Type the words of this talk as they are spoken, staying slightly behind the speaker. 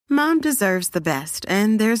Mom deserves the best,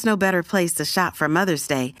 and there's no better place to shop for Mother's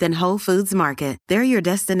Day than Whole Foods Market. They're your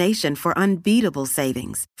destination for unbeatable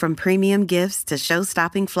savings, from premium gifts to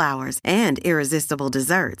show-stopping flowers and irresistible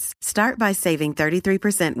desserts. Start by saving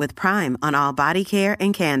 33% with Prime on all body care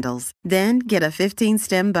and candles. Then get a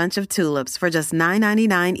 15-stem bunch of tulips for just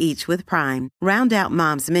 $9.99 each with Prime. Round out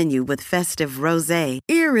Mom's menu with festive rosé,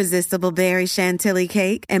 irresistible berry chantilly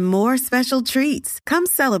cake, and more special treats. Come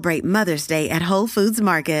celebrate Mother's Day at Whole Foods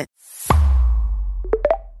Market.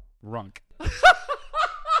 Runk.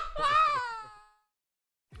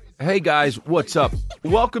 Hey guys, what's up?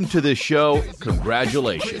 Welcome to the show.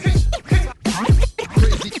 Congratulations.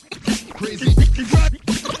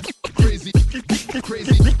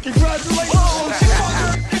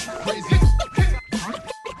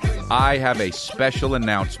 I have a special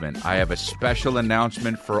announcement. I have a special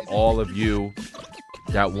announcement for all of you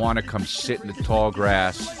that want to come sit in the tall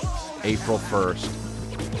grass April 1st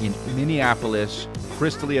in Minneapolis,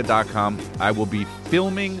 Crystalia.com. I will be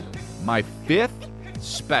filming my 5th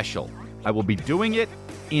special. I will be doing it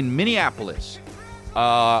in Minneapolis.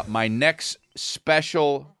 My next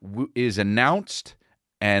special is announced,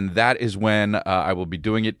 and that is when I will be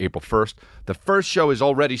doing it, April 1st. The first show is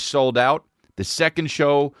already sold out. The second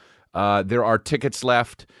show, there are tickets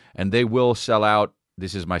left, and they will sell out.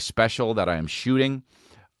 This is my special that I am shooting,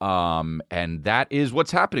 and that is what's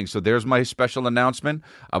happening. So there's my special announcement.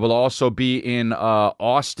 I will also be in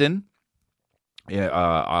Austin,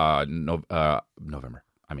 November.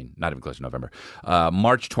 I mean, not even close to November.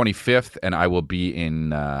 March 25th, and I will be in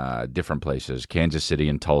different places, Kansas City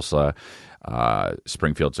and Tulsa,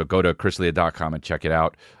 Springfield. So go to Crystalia.com and check it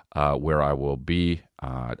out, where I will be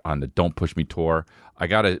on the Don't Push Me tour. I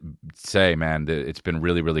got to say, man, it's been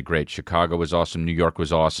really, really great. Chicago was awesome. New York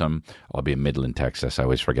was awesome. I'll be in Midland, Texas. I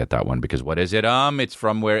always forget that one because what is it? It's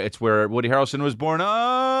where Woody Harrelson was born.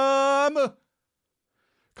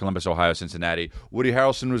 Columbus, Ohio, Cincinnati. Woody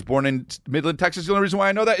Harrelson was born in Midland, Texas. The only reason why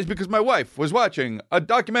I know that is because my wife was watching a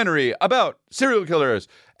documentary about serial killers,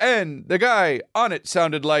 and the guy on it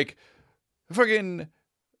sounded like fucking,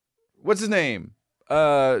 what's his name?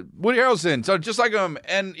 Woody Harrelson. So just like him,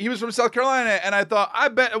 and he was from South Carolina, and I thought, I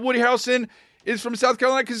bet Woody Harrelson is from South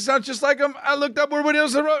Carolina because he sounds just like him. I looked up where Woody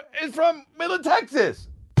Harrelson is from, Midland, Texas.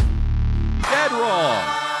 Dead wrong.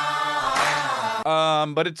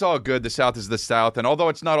 But it's all good. The South is the South. And although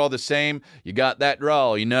it's not all the same, you got that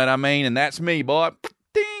drawl. You know what I mean? And that's me, boy.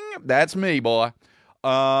 Ding! That's me, boy.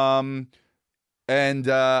 And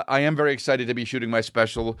I am very excited to be shooting my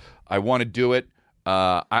special. I want to do it.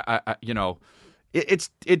 It's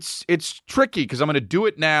tricky because I'm going to do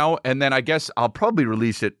it now, and then I guess I'll probably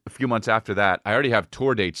release it a few months after that. I already have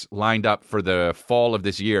tour dates lined up for the fall of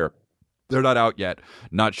this year. They're not out yet.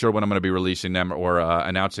 Not sure when I'm going to be releasing them or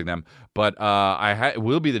announcing them. But it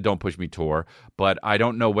will be the Don't Push Me tour. But I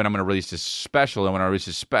don't know when I'm going to release this special. And when I release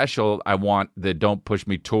this special, I want the Don't Push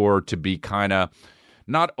Me tour to be kind of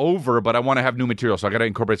not over, but I want to have new material. So I got to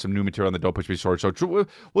incorporate some new material on the Don't Push Me tour. So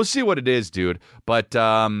we'll see what it is, dude. But,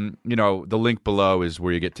 the link below is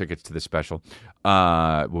where you get tickets to the special.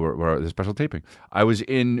 The special taping. I was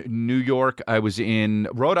in New York. I was in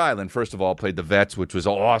Rhode Island, first of all, played the Vets, which was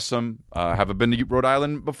awesome. Have I been to Rhode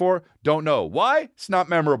Island before? Don't know. Why? It's not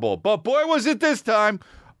memorable. But boy, was it this time.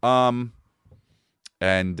 So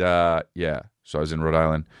I was in Rhode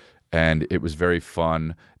Island, and it was very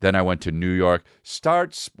fun. Then I went to New York,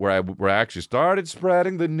 where I actually started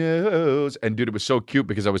spreading the news. And dude, it was so cute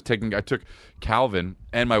because I took Calvin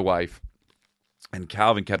and my wife. And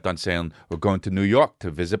Calvin kept on saying, we're going to New York to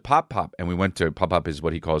visit Pop Pop. And we went to, Pop Pop is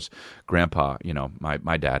what he calls Grandpa,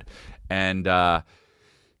 my dad. And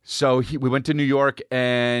we went to New York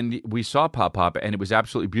and we saw Pop Pop. And it was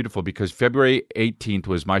absolutely beautiful because February 18th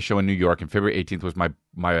was my show in New York. And February 18th was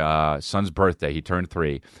my son's birthday. He turned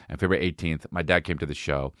 3. And February 18th, my dad came to the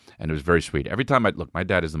show. And it was very sweet. Every time my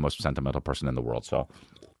dad is the most sentimental person in the world. So,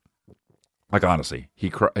 like, honestly,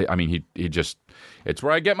 he just, it's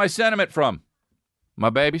where I get my sentiment from. My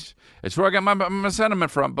babies. It's where I got my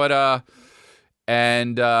sentiment from. But,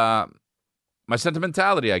 my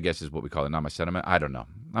sentimentality, I guess, is what we call it. Not my sentiment. I don't know.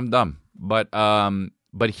 I'm dumb. But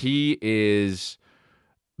he is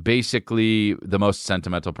basically the most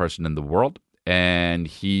sentimental person in the world. And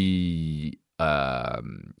he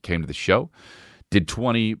came to the show. Did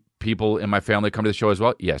 20 people in my family come to the show as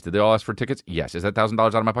well? Yes. Did they all ask for tickets? Yes. Is that $1,000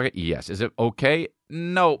 out of my pocket? Yes. Is it okay?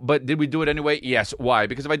 No. But did we do it anyway? Yes. Why?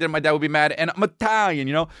 Because if I didn't, my dad would be mad. And I'm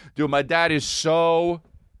Italian, Dude, my dad is so...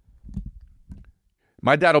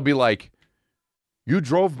 My dad will be like, you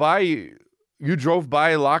drove by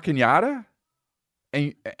La Cañada?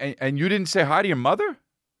 And you didn't say hi to your mother?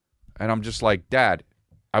 And I'm just like, Dad,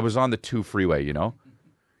 I was on the 2 freeway, you know?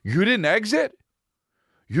 You didn't exit?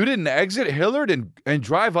 You didn't exit Hillard and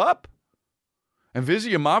drive up? And visit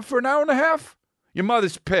your mom for an hour and a half? Your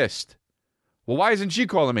mother's pissed. Well, why isn't she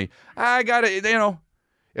calling me? I got to,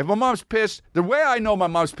 if my mom's pissed, the way I know my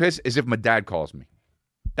mom's pissed is if my dad calls me.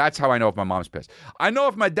 That's how I know if my mom's pissed. I know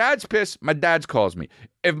if my dad's pissed, my dad calls me.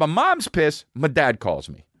 If my mom's pissed, my dad calls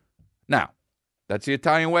me. Now, that's the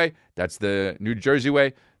Italian way. That's the New Jersey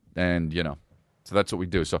way. And, so that's what we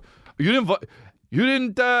do. So you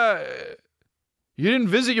didn't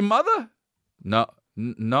visit your mother? No,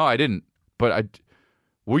 I didn't. But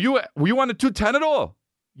were you on the 210 at all?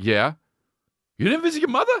 Yeah. You didn't visit your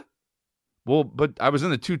mother? Well, but I was in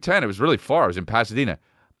the 210. It was really far. I was in Pasadena.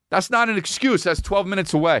 That's not an excuse. That's 12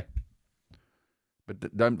 minutes away. But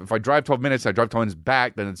if I drive 12 minutes, I drive 12 minutes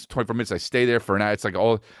back, then it's 24 minutes. I stay there for an hour. It's like,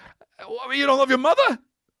 you don't love your mother?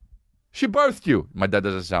 She birthed you. My dad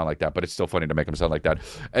doesn't sound like that, but it's still funny to make him sound like that.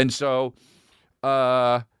 And so,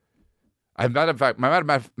 matter of fact,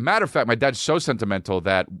 my dad's so sentimental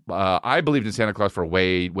that I believed in Santa Claus for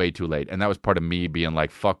way, way too late. And that was part of me being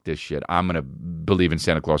like, fuck this shit. I'm going to believe in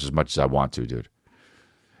Santa Claus as much as I want to, dude.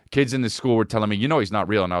 Kids in the school were telling me, he's not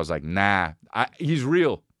real. And I was like, nah, he's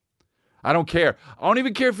real. I don't care. I don't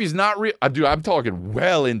even care if he's not real. Dude, I'm talking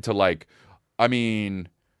well into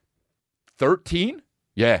 13?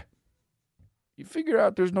 Yeah. You figure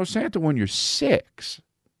out there's no Santa when you're 6.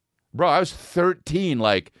 Bro, I was 13,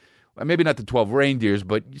 maybe not the 12 reindeers,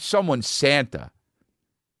 but someone's Santa.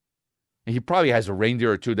 And he probably has a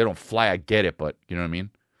reindeer or two. They don't fly, I get it, but you know what I mean?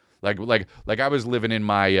 Like I was living in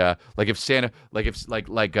my if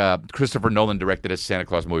Christopher Nolan directed a Santa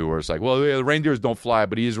Claus movie where it's like, well, yeah, the reindeers don't fly,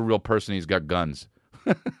 but he is a real person. He's got guns.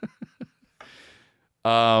 You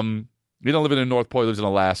don't live in North Pole. He lives in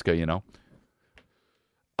Alaska.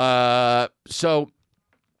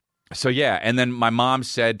 So yeah, and then my mom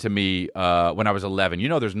said to me when I was 11,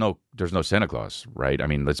 there's no Santa Claus, right? I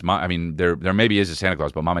mean, there maybe is a Santa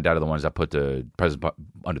Claus, but mom and dad are the ones that put the present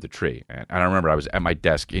under the tree. And I remember I was at my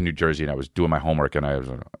desk in New Jersey and I was doing my homework and I was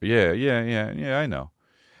like, yeah, I know.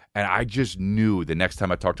 And I just knew the next time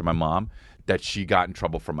I talked to my mom that she got in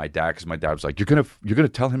trouble from my dad because my dad was like, you're gonna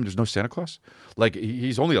tell him there's no Santa Claus? Like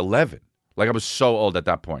he's only 11. Like I was so old at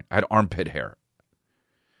that point. I had armpit hair.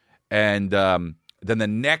 And then the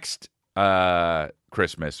next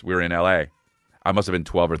Christmas, we were in L.A. I must have been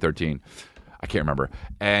 12 or 13. I can't remember.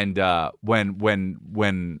 And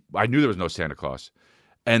when I knew there was no Santa Claus.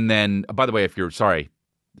 And then, by the way, if you're sorry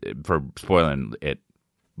for spoiling it,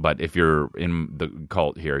 but if you're in the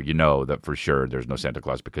cult here, you know that for sure there's no Santa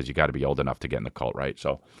Claus because you got to be old enough to get in the cult, right?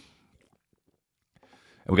 So,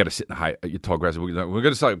 and we got to sit in the tall grass. We're going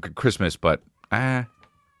to start Christmas, but oh,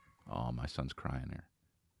 my son's crying here.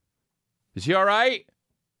 Is he all right?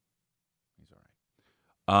 He's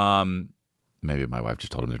all right. Maybe my wife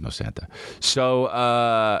just told him there's no Santa.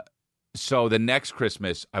 So the next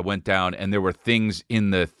Christmas, I went down, and there were things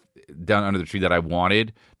down under the tree that I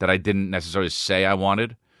wanted that I didn't necessarily say I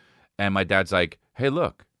wanted. And my dad's like, "Hey,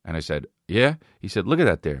 look." And I said, "Yeah." He said, "Look at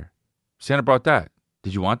that there. Santa brought that.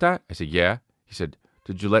 Did you want that?" I said, "Yeah." He said,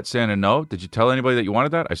 "Did you let Santa know? Did you tell anybody that you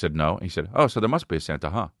wanted that?" I said, "No." And he said, "Oh, so there must be a Santa,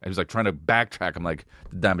 huh?" And he was like trying to backtrack. I'm like,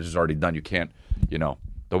 the damage is already done. You can't,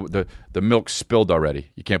 the milk spilled already.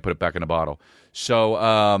 You can't put it back in the bottle. So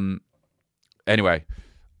anyway,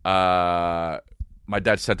 my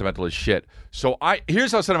dad's sentimental as shit. So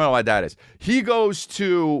here's how sentimental my dad is. He goes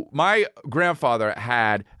to my grandfather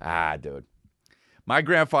had My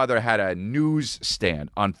grandfather had a news stand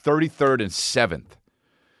on 33rd and 7th.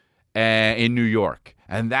 In New York,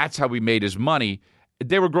 and that's how we made his money.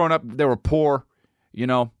 They were growing up; they were poor,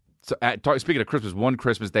 So, speaking of Christmas, one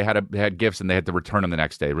Christmas they had gifts and they had to return them the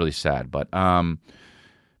next day. Really sad, but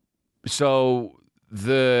so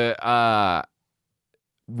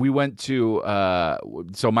we went to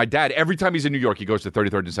so my dad every time he's in New York, he goes to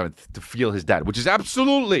 33rd and 7th to feel his dad, which is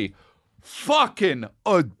absolutely fucking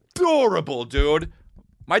adorable, dude.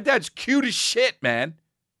 My dad's cute as shit, man.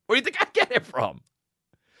 Where do you think I get it from?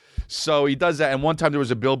 So he does that, and one time there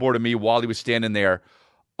was a billboard of me while he was standing there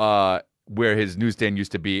where his newsstand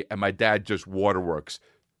used to be, and my dad just waterworks.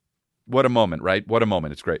 What a moment, right? What a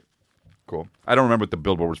moment. It's great. Cool. I don't remember what the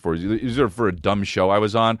billboard was for. It was either for a dumb show I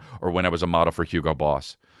was on or when I was a model for Hugo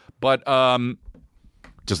Boss. But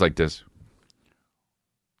just like this.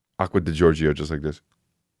 Aqua di Giorgio, just like this.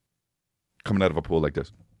 Coming out of a pool like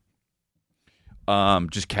this.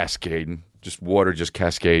 Just cascading. Just water just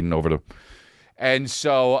cascading over the... And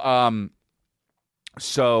so, I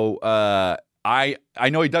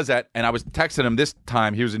know he does that, and I was texting him this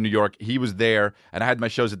time. He was in New York. He was there, and I had my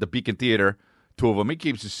shows at the Beacon Theater two of them. He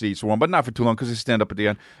keeps his seats warm, but not for too long because they stand up at the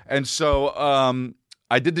end. And so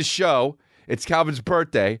I did the show. It's Calvin's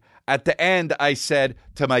birthday. At the end, I said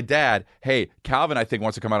to my dad, hey, Calvin, I think,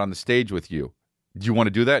 wants to come out on the stage with you. Do you want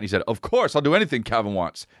to do that? And he said, of course, I'll do anything Calvin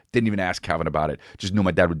wants. Didn't even ask Calvin about it. Just knew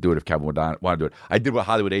my dad would do it if Calvin would want to do it. I did what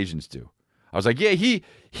Hollywood Asians do. I was like, yeah, he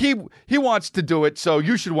wants to do it, so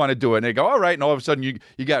you should want to do it. And they go, all right. And all of a sudden,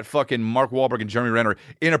 you got fucking Mark Wahlberg and Jeremy Renner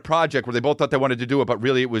in a project where they both thought they wanted to do it, but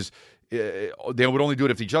really it was they would only do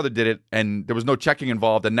it if each other did it, and there was no checking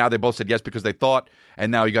involved. And now they both said yes because they thought,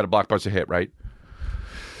 and now you got a blockbuster hit, right?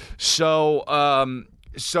 So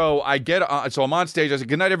I get so I'm on stage. I said,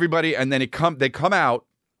 good night, everybody. And then they come out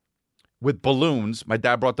with balloons. My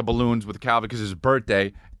dad brought the balloons with Calvin because it's his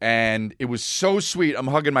birthday. And it was so sweet. I'm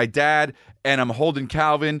hugging my dad and I'm holding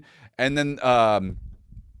Calvin. And then I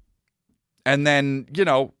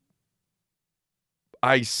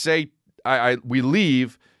say, we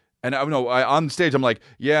leave. And on stage, I'm like,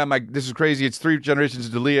 yeah, this is crazy. It's 3 generations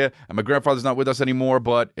of D'Elia, and my grandfather's not with us anymore.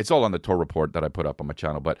 But it's all on the tour report that I put up on my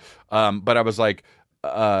channel. But I was like,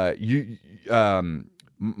 my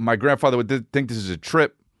grandfather would think this is a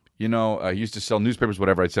trip. He used to sell newspapers,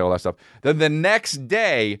 whatever. I'd say all that stuff. Then the next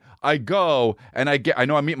day, I go and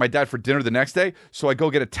I meet my dad for dinner the next day. So I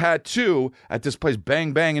go get a tattoo at this place,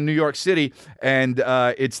 Bang Bang, in New York City, and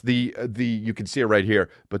it's the you can see it right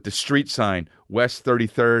here, but the street sign, West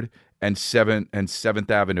 33rd and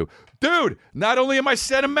 7th Avenue. Dude, not only am I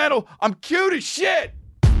sentimental, I'm cute as shit.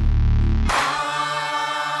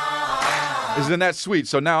 Isn't that sweet?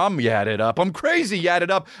 So now I'm yadded up. I'm crazy yadded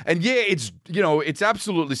up. And yeah, it's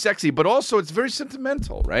absolutely sexy, but also it's very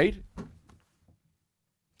sentimental, right?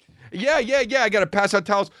 Yeah. I got to pass out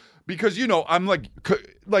towels because, I'm like,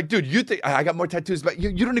 dude, you think I got more tattoos, but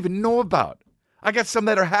you don't even know about. I got some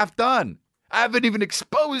that are half done. I haven't even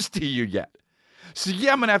exposed to you yet. So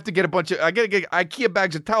yeah, I'm going to have to get I got to get IKEA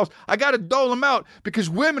bags of towels. I got to dole them out because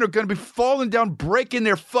women are going to be falling down, breaking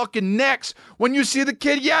their fucking necks when you see the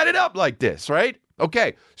kid yadded up like this, right?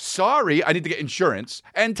 Okay, sorry, I need to get insurance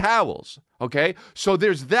and towels, okay? So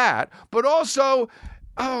there's that, but also,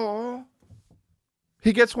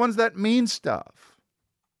 he gets ones that mean stuff.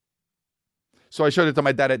 So I showed it to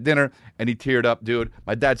my dad at dinner, and he teared up, dude.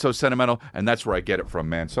 My dad's so sentimental, and that's where I get it from,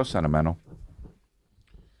 man. So sentimental.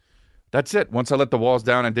 That's it. Once I let the walls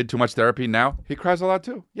down and did too much therapy, now he cries a lot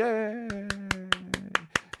too. Yay.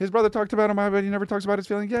 His brother talked about him, but he never talks about his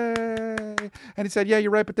feelings. Yay. And he said, yeah,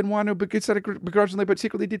 you're right, but didn't want to, but said it begrudgingly, but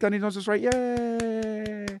secretly deep down he knows it's right.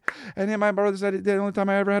 Yay. And then my brother said the only time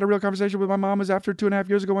I ever had a real conversation with my mom was after 2.5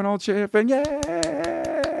 years ago when all shit happened. Yay.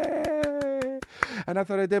 And I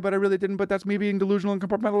thought I did, but I really didn't, but that's me being delusional and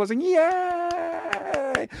compartmentalizing.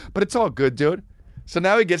 Yay. But it's all good, dude. So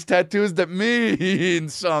now he gets tattoos that mean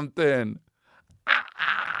something.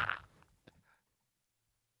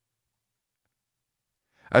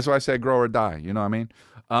 That's why I say grow or die. You know what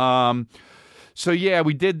I mean? So yeah,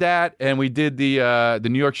 we did that, and we did the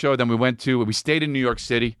New York show. Then we stayed in New York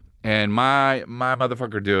City, and my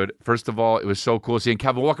motherfucker, dude. First of all, it was so cool seeing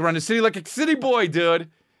Calvin walk around the city like a city boy, dude.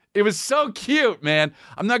 It was so cute, man.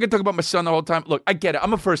 I'm not going to talk about my son the whole time. Look, I get it.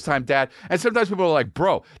 I'm a first-time dad. And sometimes people are like,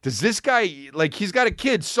 bro, does this guy, he's got a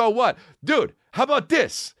kid, so what? Dude, how about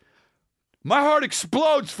this? My heart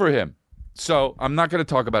explodes for him. So I'm not going to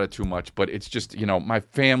talk about it too much, but it's just, my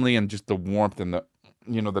family and just the warmth and the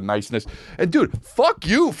niceness. And dude, fuck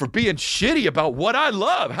you for being shitty about what I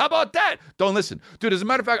love. How about that? Don't listen. Dude, as a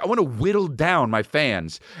matter of fact, I want to whittle down my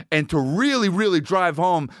fans and to really, really drive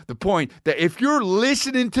home the point that if you're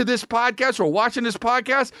listening to this podcast or watching this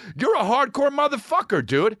podcast, you're a hardcore motherfucker,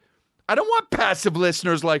 dude. I don't want passive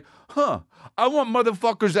listeners like, I want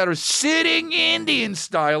motherfuckers that are sitting Indian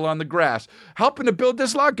style on the grass, helping to build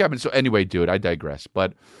this log cabin. So anyway, dude, I digress.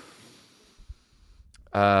 But,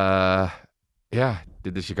 yeah,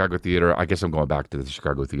 did the Chicago Theater. I guess I'm going back to the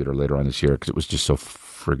Chicago Theater later on this year because it was just so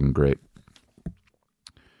friggin' great.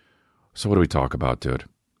 So what do we talk about, dude?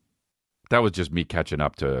 That was just me catching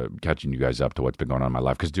you guys up to what's been going on in my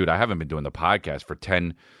life. Because, dude, I haven't been doing the podcast for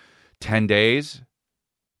 10 days.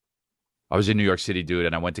 I was in New York City, dude,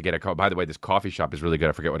 and I went to get a coffee. By the way, this coffee shop is really good.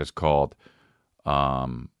 I forget what it's called.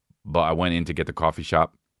 But I went in to get the coffee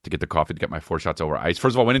shop, to get the coffee, to get my 4 shots over ice.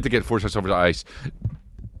 First of all, I went in to get 4 shots over ice.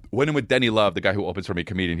 Went in with Denny Love, the guy who opens for me,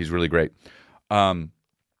 comedian. He's really great. And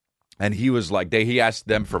he was like, he asked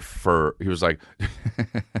them he was like,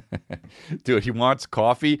 dude, he wants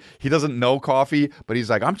coffee. He doesn't know coffee, but he's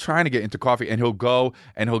like, I'm trying to get into coffee. And he'll go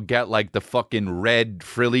and he'll get like the fucking red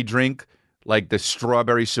frilly drink like the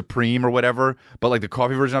strawberry supreme or whatever, but like the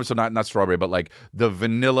coffee version of it, so not strawberry, but like the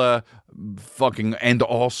vanilla fucking, and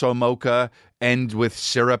also mocha, and with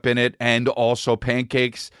syrup in it, and also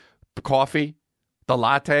pancakes, coffee, the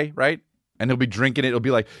latte, right? And he'll be drinking it.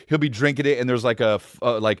 He'll be drinking it, and there's like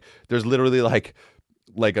there's literally like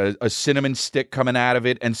a cinnamon stick coming out of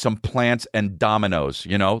it, and some plants and dominoes,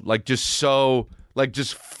 like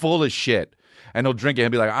just full of shit. And he'll drink it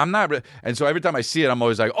and be like, I'm not. And so every time I see it, I'm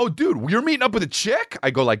always like, oh, dude, you're meeting up with a chick? I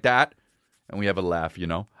go like that. And we have a laugh,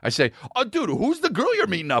 I say, oh, dude, who's the girl you're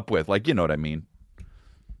meeting up with? Like, you know what I mean?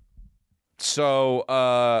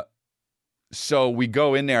 So we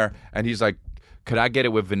go in there, and he's like, could I get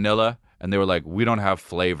it with vanilla? And they were like, we don't have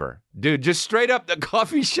flavor. Dude, just straight up the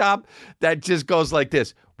coffee shop that just goes like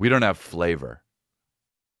this. We don't have flavor.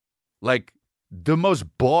 Like, the most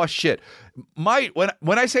boss shit.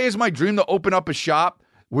 When I say it's my dream to open up a shop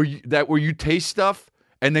where you taste stuff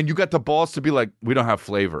and then you got the balls to be like, we don't have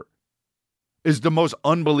flavor, is the most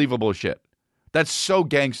unbelievable shit. That's so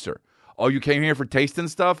gangster. Oh, you came here for tasting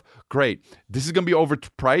stuff? Great. This is going to be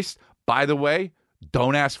overpriced. By the way,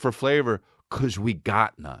 don't ask for flavor because we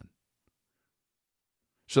got none.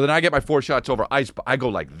 So then I get my 4 shots over ice, but I go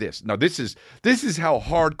like this. Now, this is how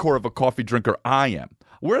hardcore of a coffee drinker I am.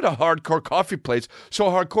 We're at a hardcore coffee place, so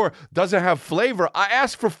hardcore, doesn't have flavor. I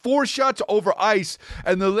ask for 4 shots over ice,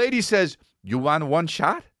 and the lady says, you want 1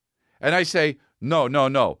 shot? And I say, no.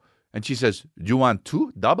 And she says, do you want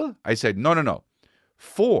 2, double? I said, no,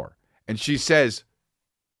 4. And she says,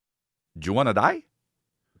 do you want to die?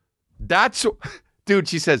 Dude,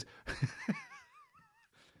 she says,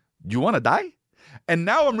 do you want to die? And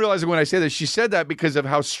now I'm realizing when I say that, she said that because of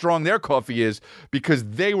how strong their coffee is, because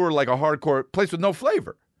they were like a hardcore place with no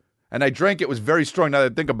flavor. And I drank it. It was very strong now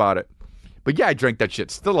that I think about it. But yeah, I drank that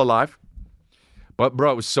shit. Still alive. But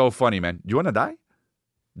bro, it was so funny, man. Do you want to die?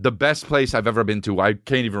 The best place I've ever been to. I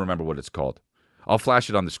can't even remember what it's called. I'll flash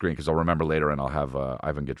it on the screen because I'll remember later, and I'll have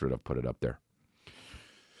Ivan Get Rid Of put it up there.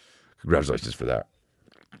 Congratulations for that.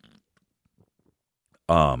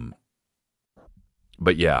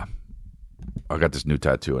 But yeah. I got this new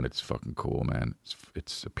tattoo, and it's fucking cool, man.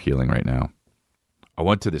 It's appealing right now. I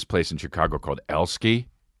went to this place in Chicago called Elsky.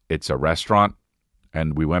 It's a restaurant,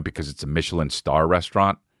 and we went because it's a Michelin star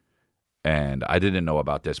restaurant. And I didn't know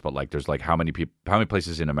about this, but like, there's like how many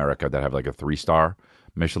places in America that have like a 3-star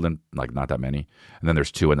Michelin? Like, not that many. And then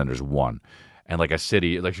there's 2, and then there's 1. And like a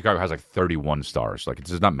city, like Chicago has like 31 stars. Like,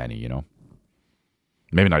 there's not many,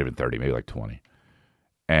 Maybe not even 30, maybe like 20.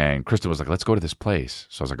 And Kristen was like, let's go to this place.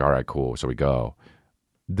 So I was like, all right, cool. So we go.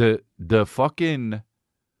 The fucking,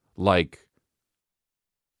 like,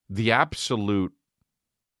 the absolute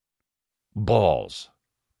balls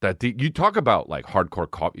that you talk about, like, hardcore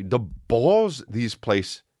coffee. The balls these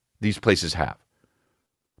places have.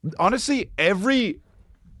 Honestly, every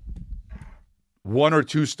 1 or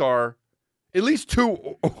 2 star, at least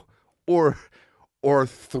 2 or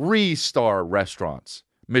 3-star restaurants,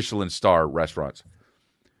 Michelin star restaurants,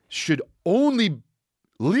 should only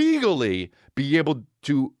legally be able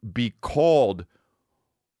to be called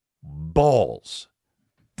Balls.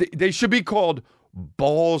 They should be called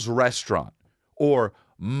Balls Restaurant or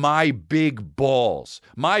My Big Balls,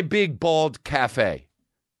 My Big Bald Cafe.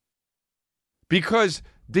 Because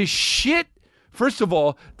the shit, first of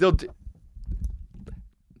all, they'll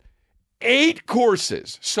 8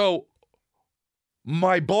 courses. So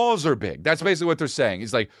my balls are big. That's basically what they're saying.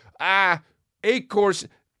 It's like, 8 courses.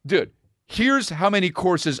 Dude, here's how many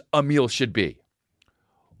courses a meal should be.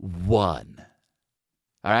 1.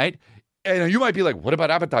 All right? And you might be like, what about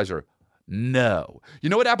appetizer? No. You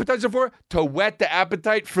know what appetizer for? To whet the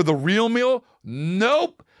appetite for the real meal?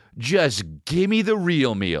 Nope. Just give me the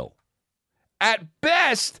real meal. At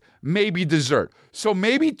best, maybe dessert. So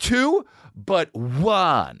maybe 2, but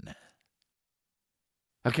 1.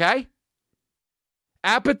 Okay?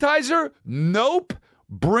 Appetizer? Nope.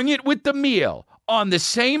 Bring it with the meal. On the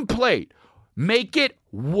same plate. Make it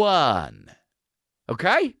 1.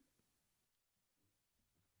 Okay?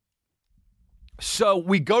 So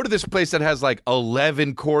we go to this place that has like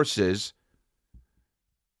 11 courses.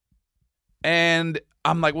 And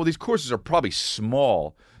I'm like, well, these courses are probably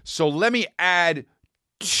small. So let me add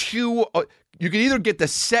 2. You can either get the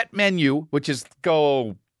set menu, which is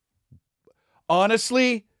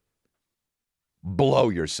honestly, blow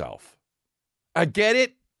yourself. I get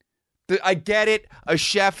it. I get it. A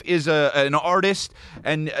chef is an artist,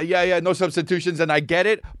 and no substitutions, and I get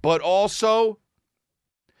it. But also,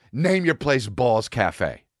 name your place Balls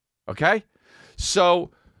Cafe, okay?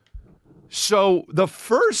 So the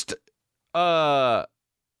first, what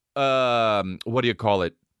do you call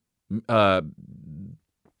it?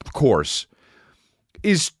 course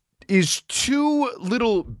is two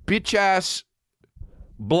little bitch ass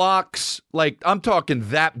blocks, like I'm talking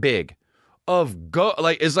that big, of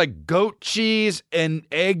goat cheese and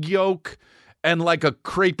egg yolk and like a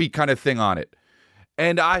crepey kind of thing on it.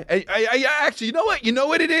 And I actually, you know what? You know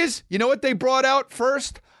what it is? You know what they brought out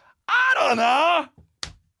first? I don't know.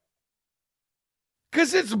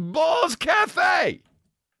 Because it's Balls Cafe.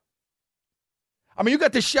 I mean, you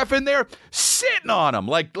got the chef in there sitting on them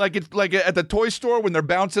like it's like at the toy store when they're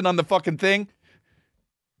bouncing on the fucking thing.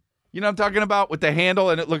 You know what I'm talking about, with the handle,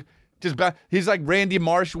 and it look just he's like Randy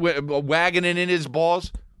Marsh wagging it in his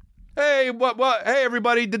balls. Hey, what? Hey,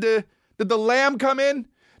 everybody, did the lamb come in?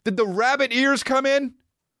 Did the rabbit ears come in?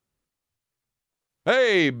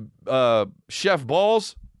 Hey, Chef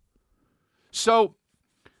Balls.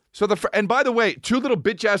 And by the way, two little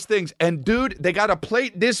bitch ass things, and dude, they got a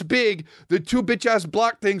plate this big. The two bitch ass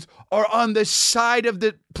block things are on the side of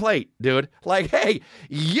the plate, dude. Like, hey,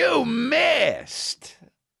 you missed.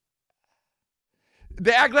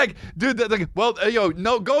 They act like, dude, like, well,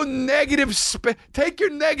 no, go negative. Take your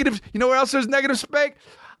negatives. You know where else there's negative spake?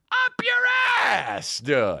 Up your ass,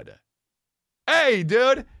 dude. Hey,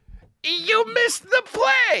 dude, you missed the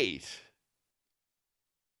plate.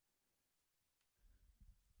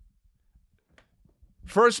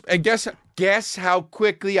 First, and guess how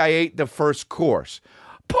quickly I ate the first course.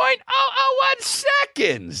 0.001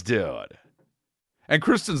 seconds, dude. And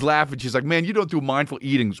Kristen's laughing. She's like, man, you don't do mindful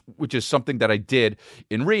eating, which is something that I did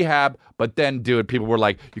in rehab. But then, dude, people were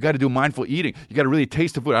like, you got to do mindful eating. You got to really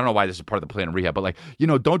taste the food. I don't know why this is part of the plan in rehab, but like,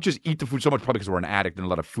 don't just eat the food so much, probably because we're an addict and a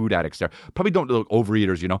lot of food addicts there. Probably don't look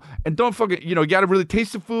overeaters, and don't fucking, you got to really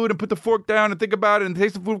taste the food and put the fork down and think about it and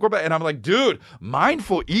taste the food. And I'm like, dude,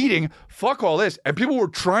 mindful eating, fuck all this. And people were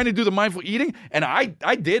trying to do the mindful eating, and I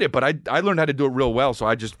did it, but I learned how to do it real well, so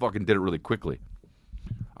I just fucking did it really quickly.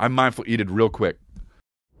 I mindful eated real quick.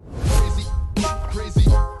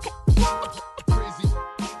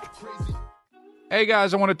 Hey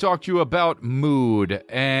guys, I want to talk to you about Mood.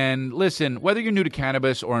 And listen, whether you're new to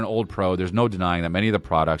cannabis or an old pro, there's no denying that many of the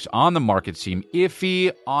products on the market seem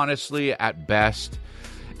iffy, honestly, at best.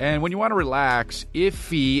 And when you want to relax,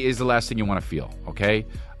 iffy is the last thing you want to feel, okay?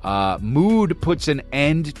 Mood puts an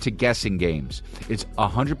end to guessing games. It's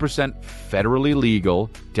 100% federally legal,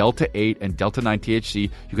 Delta 8 and Delta 9 THC.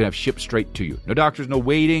 You can have shipped straight to you. No doctors, no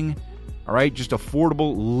waiting, all right? Just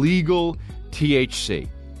affordable, legal THC.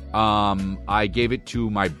 I gave it to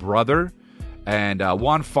my brother and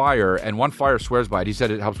Juan Fire, and Juan Fire swears by it. He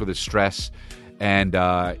said it helps with his stress and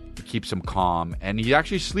keeps him calm, and he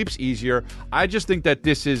actually sleeps easier. I just think that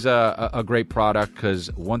this is a great product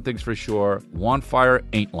because one thing's for sure, Juan Fire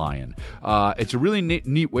ain't lying. It's a really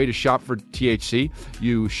neat way to shop for THC.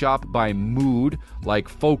 You shop by mood, like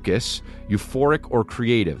Focus, Euphoric, or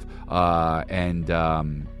Creative, and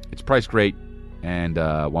it's priced great. And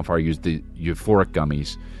Juan Fire used the Euphoric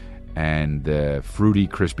gummies and the fruity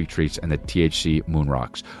crispy treats and the THC moon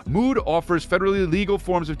rocks. Mood offers federally legal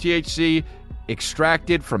forms of THC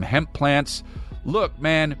extracted from hemp plants. Look,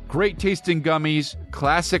 man, great tasting gummies,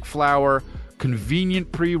 classic flower,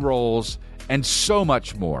 convenient pre-rolls, and so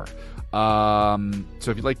much more. So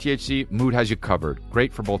if you like THC, Mood has you covered.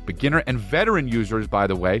 Great for both beginner and veteran users, by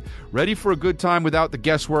the way. Ready for a good time without the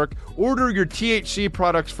guesswork? Order your THC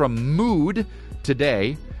products from Mood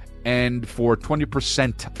today, and for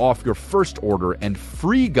 20% off your first order and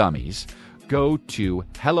free gummies, go to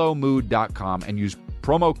hellomood.com and use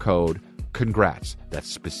promo code CONGRATS. That's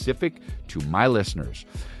specific to my listeners.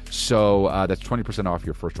 So that's 20% off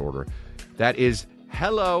your first order. That is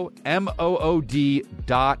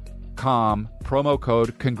hellomood.com, promo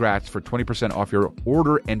code CONGRATS for 20% off your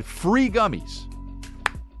order and free gummies.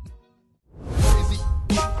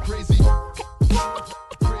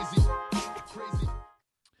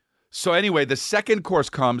 So anyway, the second course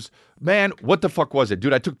comes. Man, what the fuck was it,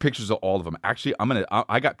 dude? I took pictures of all of them. Actually,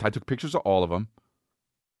 I took pictures of all of them.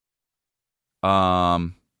 I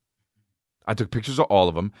took pictures of all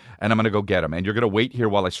of them, and I'm gonna go get them. And you're gonna wait here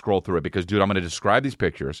while I scroll through it because, dude, I'm gonna describe these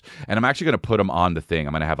pictures, and I'm actually gonna put them on the thing.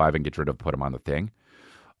 I'm gonna have Ivan get rid of put them on the thing.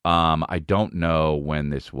 I don't know when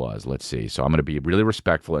this was. Let's see. So I'm going to be really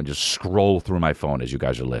respectful and just scroll through my phone as you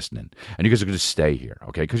guys are listening. And you guys are going to stay here,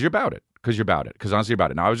 okay? Because you're about it. Because honestly, you're about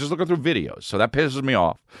it. Now, I was just looking through videos, so that pisses me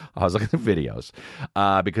off. I was looking through videos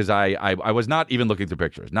because I was not even looking through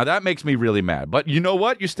pictures. Now, that makes me really mad. But you know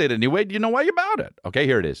what? You stayed anyway. You know why you're about it. Okay,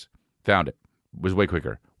 here it is. Found it. Was way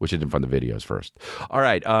quicker. Wish I didn't find the videos first. All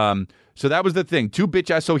right. So that was the thing. Two bitch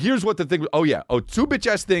ass. So here's what the thing. Oh yeah. Oh, two bitch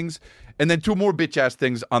ass things, and then two more bitch ass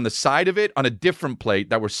things on the side of it on a different plate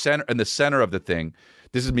that were in the center of the thing.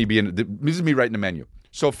 This is me writing the menu.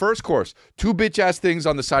 So first course, 2 bitch-ass things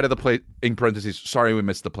on the side of the plate, in parentheses, sorry we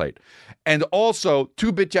missed the plate. And also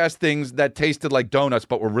 2 bitch-ass things that tasted like donuts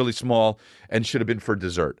but were really small and should have been for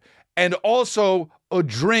dessert. And also a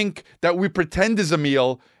drink that we pretend is a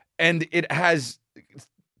meal, and it has,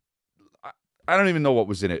 I don't even know what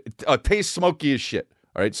was in it. It tastes smoky as shit.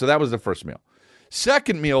 All right, so that was the first meal.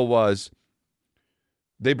 Second meal was,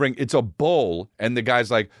 it's a bowl, and the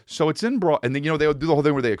guy's like, so it's in broth. And then, they'll do the whole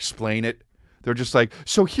thing where they explain it. They're just like,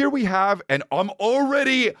 so here we have, and I'm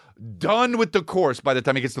already done with the course by the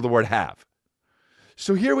time he gets to the word have.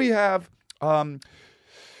 So here we have, so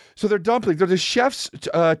they're dumplings. They're the chef's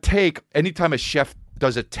take. Anytime a chef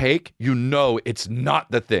does a take, it's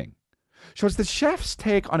not the thing. So it's the chef's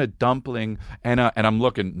take on a dumpling, and I'm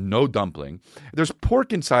looking, no dumpling. There's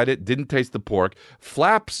pork inside it, didn't taste the pork.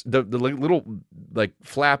 Flaps, the little like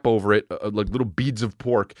flap over it, like little beads of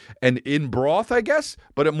pork, and in broth, I guess,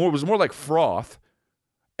 but it was more like froth.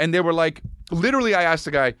 And they were like, literally, I asked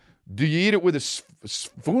the guy, do you eat it with a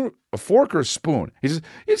fork or a spoon? He says,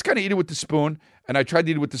 you just kind of eat it with the spoon. And I tried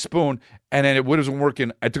to eat it with the spoon, and then it wasn't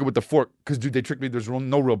working. I took it with the fork because, dude, they tricked me. There's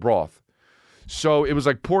no real broth. So it was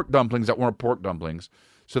like pork dumplings that weren't pork dumplings.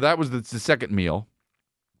 So that was the second meal.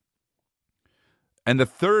 And the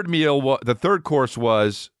third course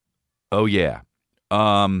was,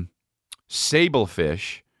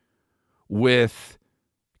 sablefish with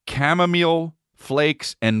chamomile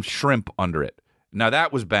flakes and shrimp under it. Now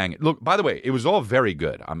that was banging. Look, by the way, it was all very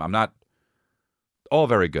good. I'm not all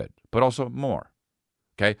very good, but also more.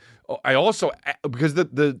 Okay. I also, because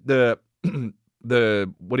the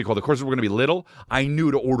what do you call it? The courses were going to be little. I knew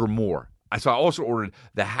to order more. So I also ordered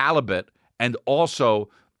the halibut, and also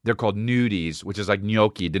they're called nudies, which is like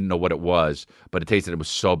gnocchi. Didn't know what it was, but it was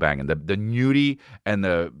so banging. The nudie and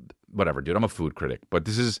the whatever, dude. I'm a food critic, but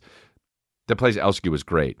the place Elsky was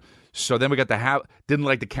great. So then we got didn't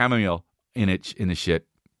like the chamomile in the shit,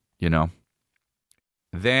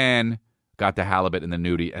 Then got the halibut and the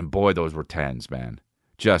nudie, and boy, those were 10s, man.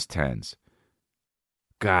 Just 10s.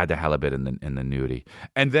 God, the halibut and the nudie.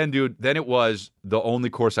 And then, dude, it was the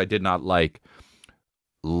only course I did not like.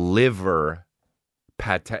 Liver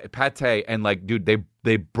pate, and like, dude,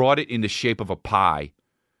 they brought it in the shape of a pie,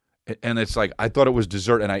 and it's like, I thought it was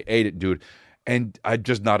dessert, and I ate it, dude, and I'm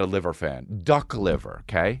just not a liver fan. Duck liver,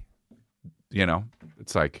 okay?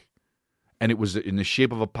 It's like, and it was in the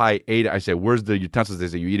shape of a pie. Ate it. I said, where's the utensils? They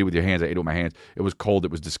said, you eat it with your hands. I ate it with my hands. It was cold.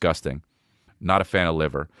 It was disgusting. Not a fan of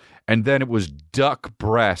liver. And then it was duck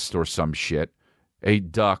breast or some shit.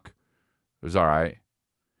 Ate duck. It was all right.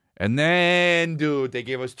 And then, dude, they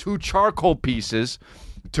gave us 2 charcoal pieces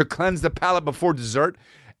to cleanse the palate before dessert.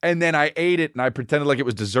 And then I ate it, and I pretended like it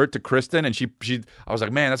was dessert to Kristen. And I was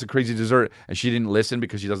like, man, that's a crazy dessert. And she didn't listen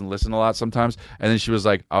because she doesn't listen a lot sometimes. And then she was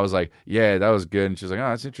like, I was like, yeah, that was good. And she was like, oh,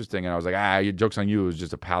 that's interesting. And I was like, your joke's on you. It was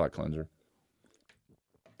just a palate cleanser.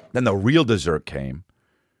 Then the real dessert came.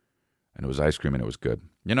 And it was ice cream, and it was good.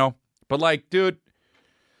 But like, dude,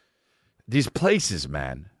 these places,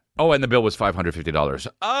 man. Oh, and the bill was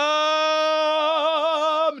 $550.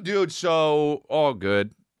 Dude, so all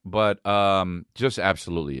good, but just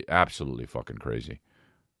absolutely fucking crazy.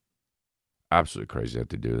 Absolutely crazy that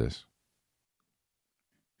to do this.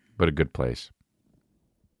 But a good place.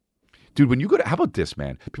 Dude, when you go to, how about this,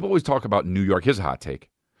 man? People always talk about New York. Here's a hot take.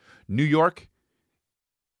 New York,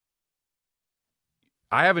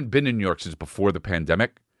 I haven't been in New York since before the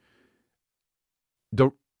pandemic.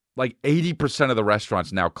 Like 80% of the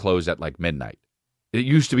restaurants now close at like midnight. It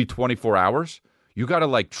used to be 24 hours. You got to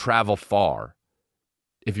like travel far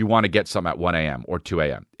if you want to get some at 1 a.m. or 2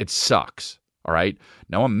 a.m. It sucks, all right?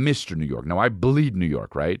 Now I'm Mr. New York. Now I bleed New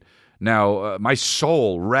York, right? Now my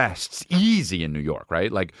soul rests easy in New York,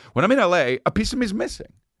 right? Like when I'm in L.A., a piece of me is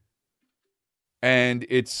missing. And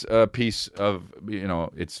it's a piece of,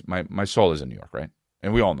 it's my soul is in New York, right?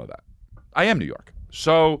 And we all know that. I am New York.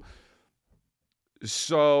 So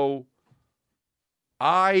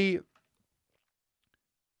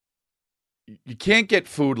you can't get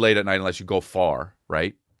food late at night unless you go far,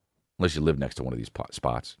 right? Unless you live next to one of these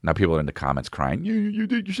spots. Now people are in the comments crying, you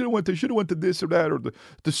should have went to this or that, or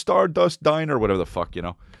the Stardust Diner, or whatever the fuck,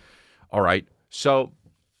 All right. So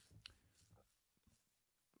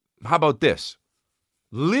how about this?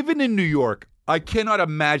 Living in New York, I cannot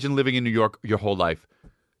imagine living in New York your whole life.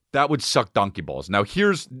 That would suck donkey balls. Now,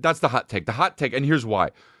 that's the hot take. The hot take, and here's why.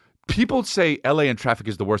 People say LA and traffic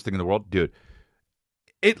is the worst thing in the world. Dude,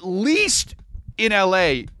 at least in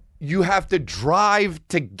LA, you have to drive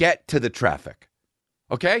to get to the traffic.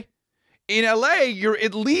 Okay? In LA, you're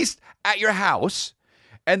at least at your house,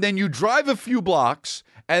 and then you drive a few blocks,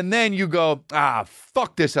 And then you go,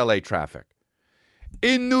 fuck this LA traffic.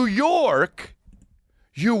 In New York,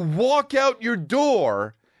 you walk out your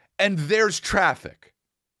door and there's traffic.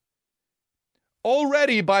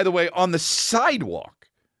 Already, by the way, on the sidewalk.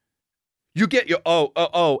 You get your,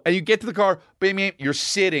 and you get to the car, bam, you're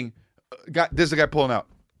sitting. There's a guy pulling out.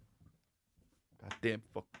 Goddamn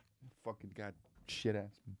fucking god shit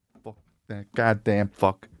ass. Fuck that goddamn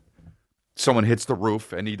fuck. Someone hits the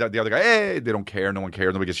roof and the other guy, hey, they don't care. No one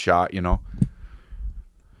cares. Nobody gets shot, you know.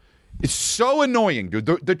 It's so annoying, dude.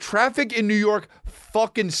 The traffic in New York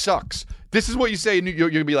fucking sucks. This is what you say in New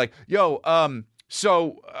York. You're gonna be like, yo,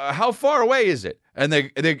 how far away is it? And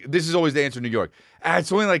this is always the answer in New York.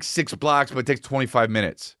 It's only like 6 blocks, but it takes 25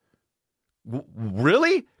 minutes.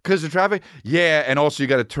 Really? Because of traffic? Yeah, and also you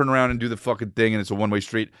got to turn around and do the fucking thing, and it's a one-way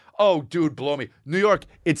street. Oh, dude, blow me. New York,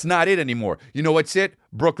 it's not it anymore. You know what's it?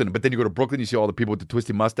 Brooklyn. But then you go to Brooklyn, you see all the people with the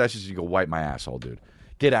twisty mustaches, you go, wipe my asshole, dude.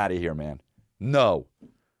 Get out of here, man. No.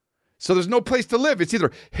 So there's no place to live. It's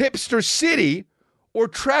either hipster city or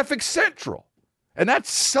traffic central. And that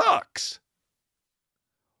sucks.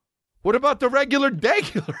 What about the regular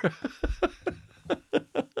degular?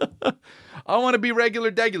 I want to be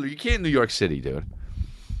regular degular. You can't in New York City, dude.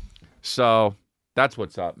 So that's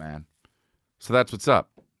what's up, man. So that's what's up.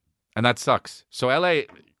 And that sucks. So LA,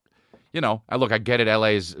 look, I get it. LA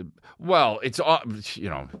is, well, it's, I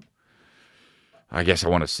guess I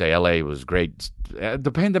want to say LA was great.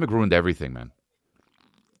 The pandemic ruined everything, man.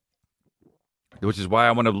 Which is why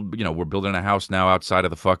I want to, we're building a house now outside of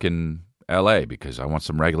the fucking LA because I want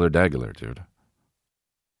some regular degular, dude.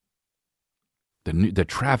 The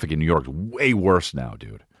traffic in New York is way worse now,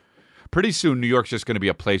 dude. Pretty soon, New York's just going to be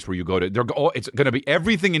a place where you go to. It's going to be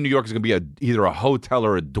everything in New York is going to be either a hotel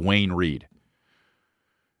or a Dwayne Reed,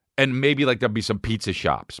 and maybe like there'll be some pizza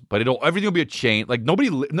shops, but everything will be a chain. Like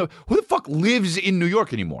who the fuck lives in New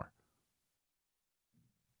York anymore?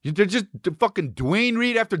 They're just fucking Dwayne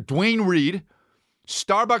Reed after Dwayne Reed,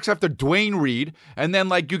 Starbucks after Dwayne Reed, and then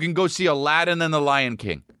like you can go see Aladdin and the Lion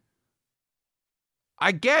King.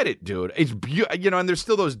 I get it, dude. It's and there's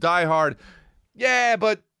still those diehard. Yeah,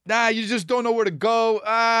 but you just don't know where to go.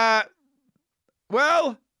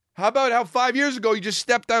 Well, how about how 5 years ago you just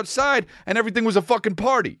stepped outside and everything was a fucking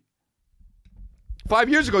party? 5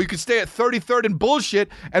 years ago you could stay at 33rd and bullshit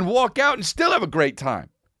and walk out and still have a great time.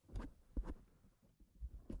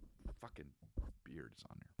 Fucking beards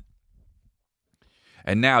on there.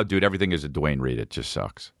 And now, dude, everything is a Dwayne Reed. It just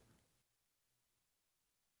sucks.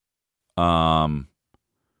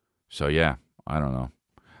 So, yeah, I don't know.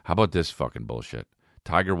 How about this fucking bullshit?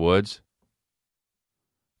 Tiger Woods.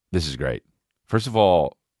 This is great. First of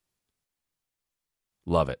all,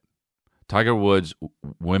 love it. Tiger Woods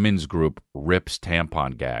women's group rips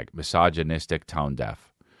tampon gag. Misogynistic, tone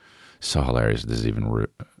deaf. So hilarious. This is even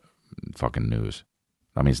fucking news.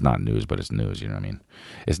 I mean, it's not news, but it's news. You know what I mean?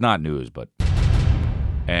 It's not news, but...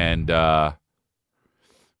 And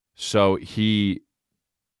so he...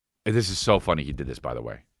 This is so funny he did this, by the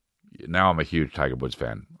way. Now I'm a huge Tiger Woods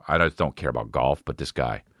fan. I just don't care about golf, but this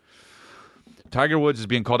guy. Tiger Woods is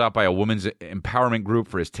being called out by a women's empowerment group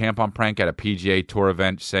for his tampon prank at a PGA Tour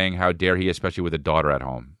event, saying how dare he, especially with a daughter at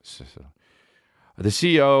home. The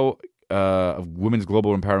CEO of Women's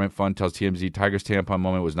Global Empowerment Fund tells TMZ Tiger's tampon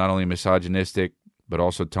moment was not only misogynistic, but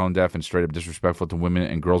also tone deaf and straight up disrespectful to women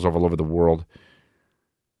and girls all over the world.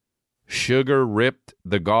 Sugar ripped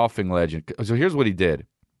the golfing legend. So here's what he did.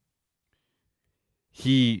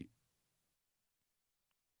 He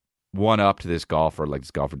won up to this golfer, like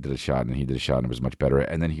this golfer did a shot, and he did a shot, and it was much better.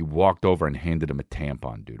 And then he walked over and handed him a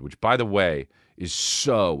tampon, dude, which, by the way, is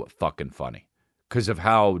so fucking funny because of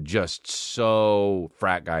how just so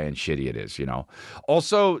frat guy and shitty it is,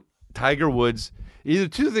 Also, Tiger Woods, either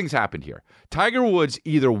two things happened here. Tiger Woods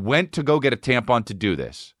either went to go get a tampon to do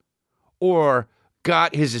this or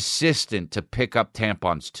got his assistant to pick up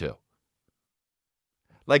tampons too.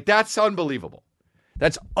 Like, that's unbelievable.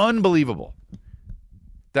 That's unbelievable.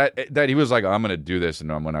 That he was like, I'm going to do this, and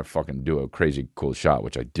I'm going to fucking do a crazy cool shot,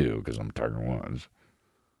 which I do because I'm Tiger Woods.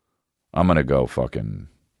 I'm going to go fucking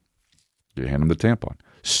hand him the tampon.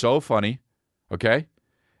 So funny, okay?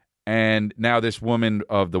 And now this woman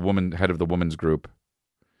head of the women's group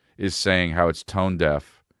is saying how it's tone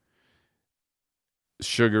deaf.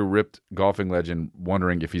 Sugar ripped golfing legend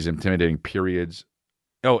wondering if he's intimidating periods.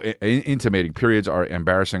 Oh, intimating periods are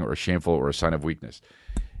embarrassing or shameful or a sign of weakness.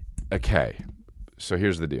 Okay. So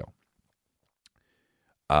here's the deal.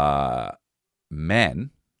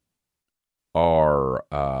 Men are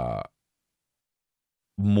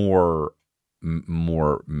more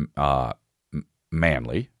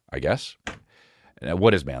manly, I guess.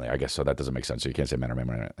 What is manly? I guess so. That doesn't make sense. So you can't say men or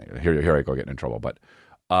women. Here I go getting in trouble. But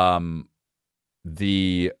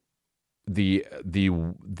the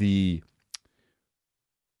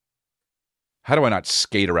how do I not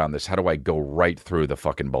skate around this? How do I go right through the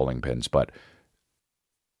fucking bowling pins? But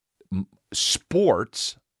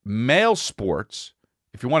sports, male sports,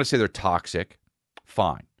 if you want to say they're toxic,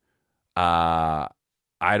 fine. I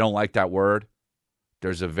don't like that word.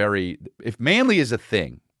 If manly is a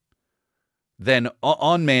thing, then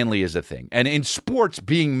unmanly is a thing. And in sports,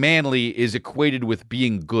 being manly is equated with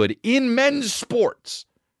being good in men's sports.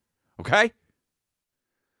 Okay?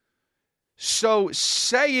 So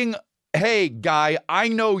saying, hey, guy, I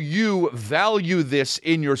know you value this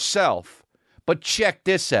in yourself, but check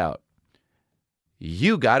this out.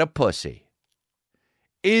 You got a pussy.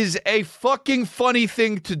 Is a fucking funny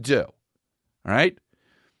thing to do. All right?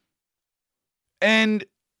 And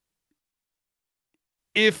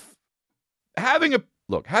if having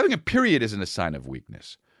a period isn't a sign of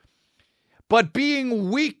weakness, but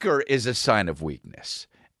being weaker is a sign of weakness.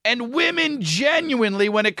 And women genuinely,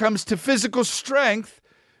 when it comes to physical strength,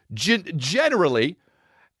 generally,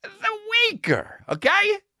 the weaker,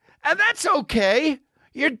 okay? And that's okay.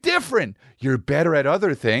 You're different. You're better at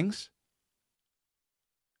other things.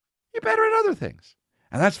 You're better at other things.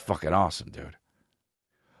 And that's fucking awesome, dude.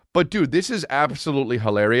 But, dude, this is absolutely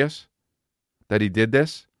hilarious that he did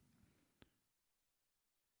this.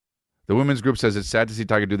 The women's group says it's sad to see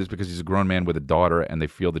Tiger do this because he's a grown man with a daughter and they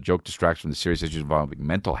feel the joke distracts from the serious issues involving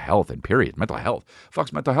mental health and period. Mental health.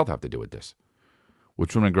 Fuck's mental health have to do with this?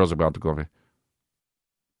 Which women and girls are about to go?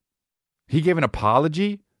 He gave an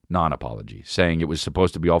apology, non-apology, saying it was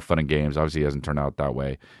supposed to be all fun and games. Obviously, it hasn't turned out that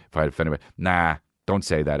way. If I offended anybody, nah, don't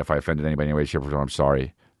say that. If I offended anybody in any way, shape, or form, I'm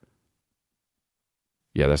sorry.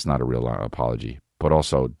 Yeah, that's not a real apology. But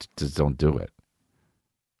also, just don't do it.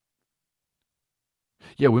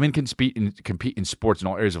 Yeah, women can compete in sports in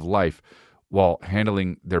all areas of life while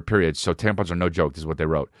handling their periods. So tampons are no joke. This is what they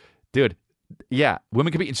wrote. Dude, yeah,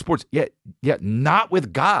 women compete in sports. Yeah, not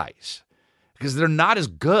with guys. Because they're not as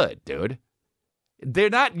good, dude. You're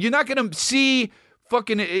not going to see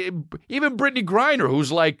fucking, even Brittany Griner,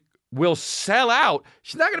 who's like, will sell out.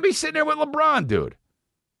 She's not going to be sitting there with LeBron, dude.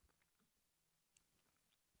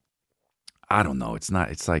 I don't know. It's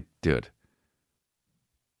like, dude.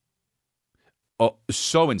 Oh,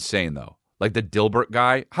 so insane, though. Like the Dilbert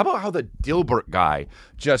guy. How about how the Dilbert guy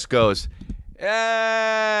just goes,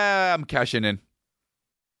 I'm cashing in.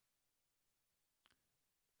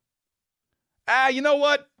 You know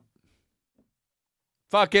what?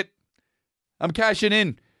 Fuck it. I'm cashing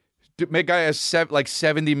in. Make guy has like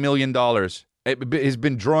 $70 million. He's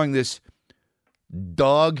been drawing this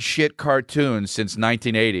dog shit cartoon since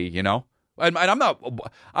 1980, you know? And I'm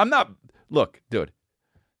not, look, dude,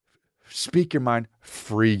 speak your mind,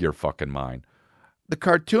 free your fucking mind. The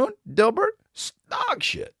cartoon, Dilbert, dog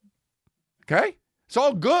shit. Okay? It's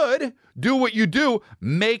all good. Do what you do.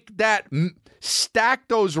 Make that, stack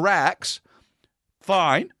those racks.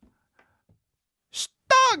 Fine.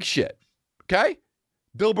 Dog shit. Okay?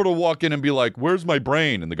 Dilbert will walk in and be like, where's my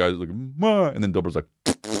brain? And the guy's like, Ma. And then Dilbert's like,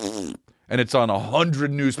 and it's on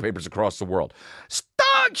 100 newspapers across the world. It's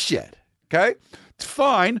dog shit. Okay? It's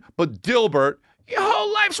fine, but Dilbert, your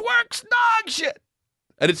whole life's work's dog shit.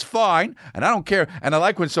 And it's fine, and I don't care. And I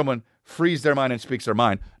like when someone frees their mind and speaks their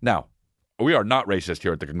mind. Now, we are not racist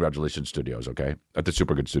here at the Congratulations Studios, okay? At the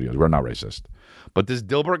Super Good Studios. We're not racist. But this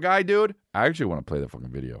Dilbert guy, dude, I actually want to play that fucking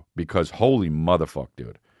video because holy motherfuck,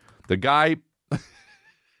 dude. The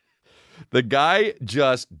guy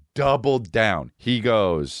just doubled down. He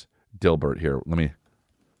goes, Dilbert, here, let me.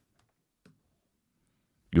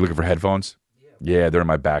 You looking for headphones? Yeah, they're in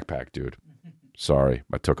my backpack, dude. Sorry,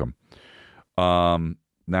 I took them.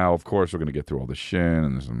 Now, of course, we're going to get through all this shit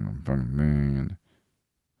and this fucking thing.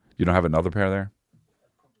 You don't have another pair there?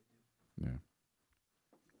 Yeah.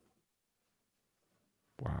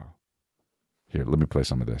 Wow. Here, let me play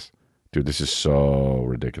some of this. Dude, this is so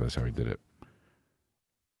ridiculous how he did it.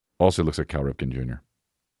 Also, looks like Cal Ripken Jr.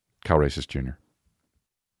 Cal Racist Jr.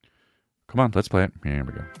 Come on, let's play it. Here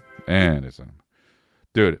we go. And it's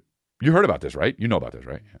dude, you heard about this, right? You know about this,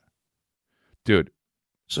 right? Yeah. Dude.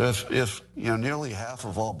 So if nearly half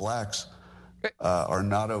of all blacks are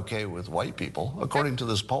not okay with white people, according to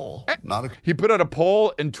this poll, he put out a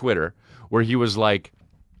poll in Twitter where he was like,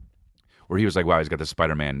 wow, he's got the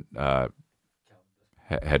Spider-Man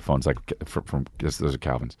headphones like from those are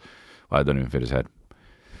Calvin's. Well, I don't even fit his head.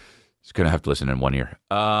 He's gonna have to listen in one ear.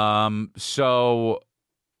 So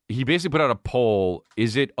he basically put out a poll: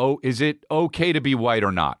 is it okay to be white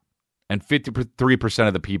or not? And 53%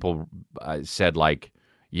 of the people said like,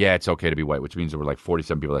 yeah, it's okay to be white, which means there were like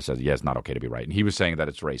 47 people that said, yeah, it's not okay to be right. And he was saying that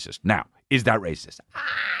it's racist. Now, is that racist?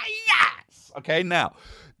 Yes. Okay, now,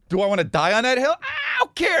 do I want to die on that hill? Who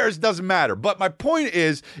cares? Doesn't matter. But my point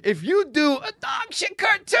is, if you do a dog shit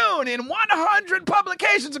cartoon in 100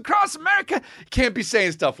 publications across America, you can't be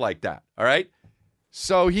saying stuff like that, all right?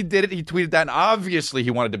 So he did it. He tweeted that, and obviously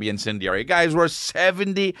he wanted to be incendiary. Guys, we're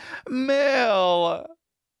 70 mil. All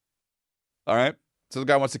right? So the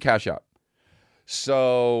guy wants to cash out.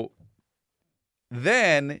 So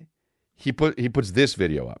then he puts this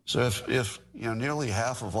video up. So if nearly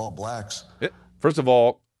half of all blacks, first of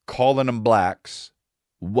all, calling them blacks,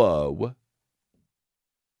 whoa,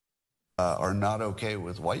 are not okay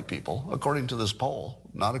with white people, according to this poll,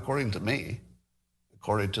 not according to me,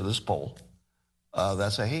 according to this poll,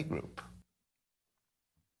 that's a hate group.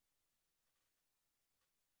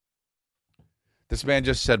 This man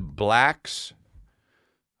just said blacks.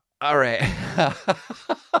 All right.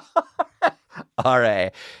 All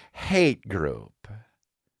right. Hate group.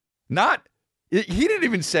 Not, he didn't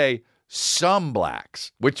even say some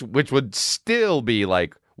blacks, which would still be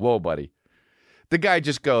like, whoa, buddy. The guy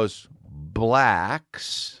just goes,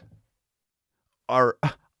 blacks are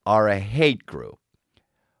a hate group.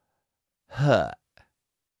 Huh.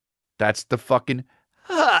 That's the fucking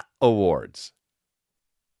awards.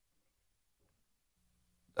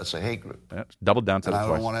 That's a hate group. Yeah, double down to and the I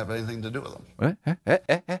twice. don't want to have anything to do with them.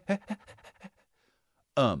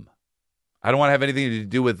 I don't want to have anything to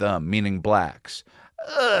do with meaning blacks.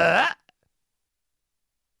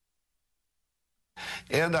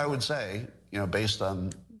 And I would say, based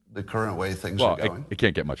on the current way things are going, it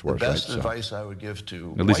can't get much worse. The best right? advice I would give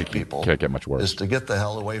to at least white people can't get much worse. is to get the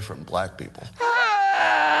hell away from black people.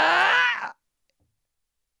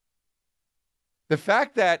 The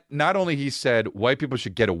fact that not only he said white people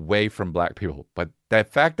should get away from black people, but the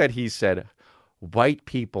fact that he said white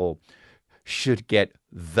people should get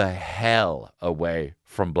the hell away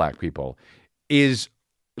from black people is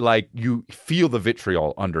like you feel the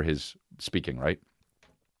vitriol under his speaking, right?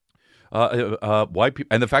 White people,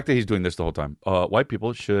 and the fact that he's doing this the whole time, white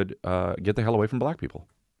people should get the hell away from black people.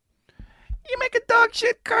 You make a dog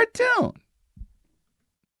shit cartoon.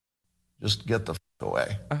 Just get the fuck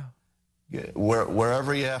away.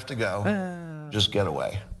 Wherever you have to go, just get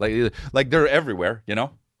away. Like they're everywhere,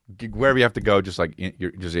 wherever you have to go, just like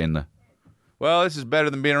you're just in the. Well, this is better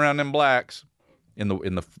than being around them blacks in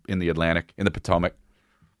the Atlantic, in the Potomac.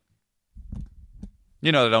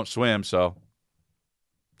 They don't swim, so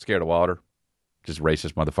scared of water. Just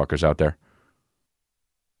racist motherfuckers out there.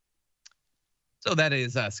 So that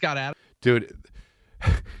is Scott Adams. Dude,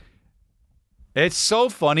 it's so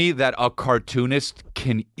funny that a cartoonist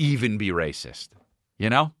can even be racist.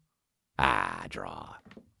 Draw.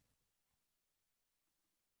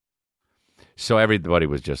 So everybody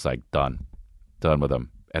was just like done with him.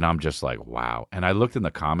 And I'm just like, wow. And I looked in the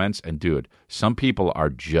comments and dude, some people are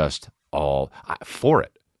just all for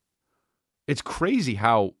it. It's crazy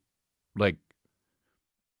how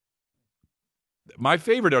my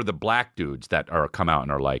favorite are the black dudes that are come out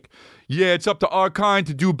and are like, yeah, it's up to our kind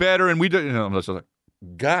to do better. And we do. I'm just like,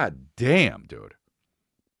 God damn, dude.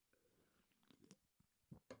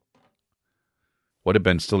 What did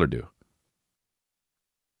Ben Stiller do?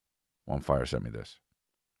 On Fire sent me this.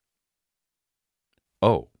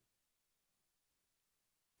 Oh.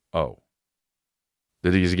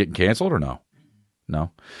 Is he getting canceled or no?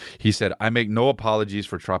 No. He said, I make no apologies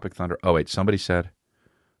for Tropic Thunder. Oh, wait, somebody said.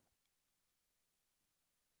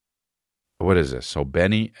 What is this? So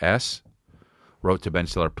Benny S. wrote to Ben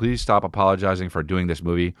Stiller, please stop apologizing for doing this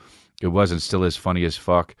movie. It was and still is funny as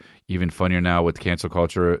fuck. Even funnier now with cancel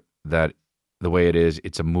culture that the way it is,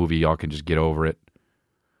 it's a movie. Y'all can just get over it.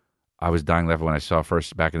 I was dying laughing when I saw it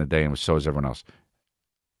first back in the day, and so is everyone else.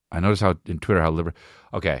 I noticed how in Twitter how liberal.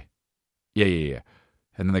 Okay, yeah.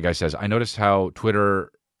 And then the guy says, I noticed on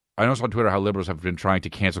Twitter how liberals have been trying to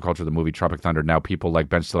cancel culture the movie Tropic Thunder. Now people like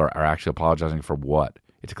Ben Stiller are actually apologizing for what?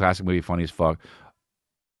 It's a classic movie, funny as fuck.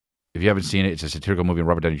 If you haven't seen it, it's a satirical movie. And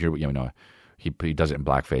Robert Downey Jr. He does it in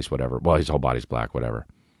blackface, whatever. Well, his whole body's black, whatever.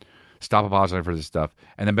 Stop apologizing for this stuff.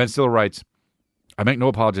 And then Ben Stiller writes, I make no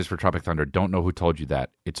apologies for Tropic Thunder. Don't know who told you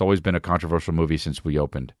that. It's always been a controversial movie since when we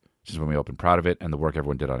opened. Proud of it and the work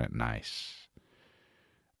everyone did on it. Nice.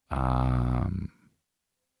 I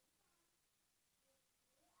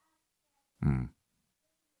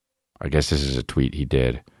guess this is a tweet he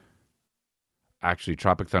did. Actually,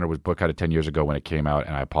 Tropic Thunder was boycotted 10 years ago when it came out,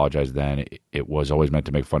 and I apologize then. It was always meant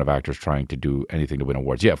to make fun of actors trying to do anything to win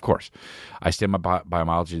awards. Yeah, of course. I stand by my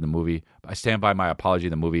apology in the movie.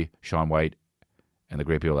 Shaun White, and the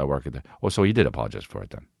great people that work at the. Oh, so he did apologize for it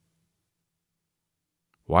then.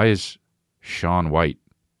 Why is Sean White?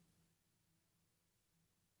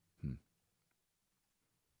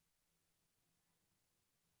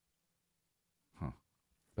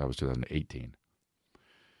 That was 2018.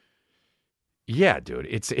 Yeah, dude.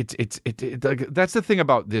 That's the thing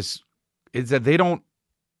about this, is that they don't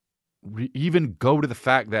even go to the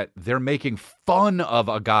fact that they're making fun of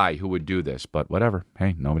a guy who would do this. But whatever.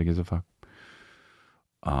 Hey, nobody gives a fuck.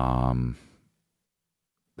 How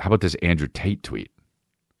about this Andrew Tate tweet?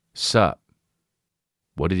 Sup?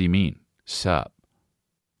 What did he mean? Sup?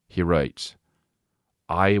 He writes,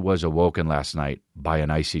 I was awoken last night by an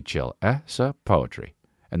icy chill. Sup? Poetry.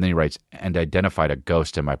 And then he writes, and identified a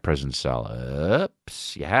ghost in my prison cell.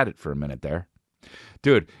 Oops, you had it for a minute there.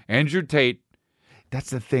 Dude, Andrew Tate, that's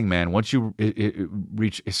the thing, man. Once you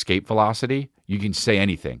reach escape velocity, you can say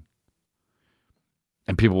anything.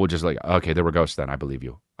 And people will just like, okay, there were ghosts then. I believe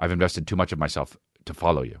you. I've invested too much of myself to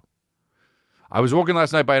follow you. I was woken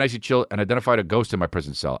last night by an icy chill and identified a ghost in my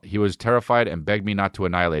prison cell. He was terrified and begged me not to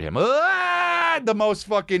annihilate him. The most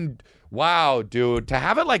fucking, wow, dude. To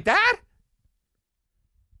have it like that?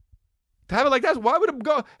 To have it like that? Why would it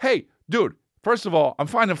go? Hey, dude, first of all, I'm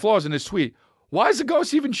finding flaws in this tweet. Why is the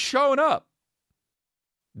ghost even showing up?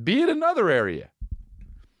 Be in another area.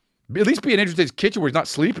 At least be in Andrew Tate's kitchen where he's not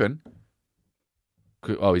sleeping.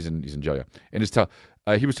 Oh, he's in jail. Yeah. In his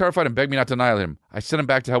he was terrified and begged me not to annihilate him. I sent him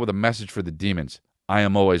back to hell with a message for the demons. I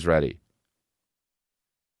am always ready.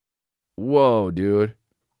 Whoa, dude.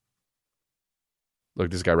 Look,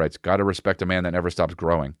 this guy writes, gotta respect a man that never stops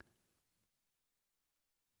growing.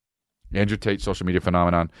 Andrew Tate, social media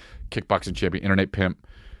phenomenon, kickboxing champion, internet pimp,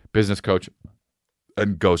 business coach,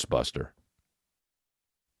 and Ghostbuster.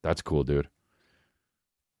 That's cool, dude.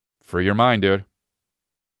 Free your mind, dude.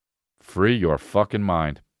 Free your fucking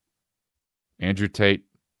mind. Andrew Tate.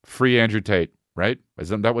 Free Andrew Tate, right?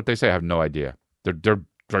 Isn't that what they say? I have no idea.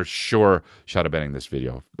 They're sure shadow banning this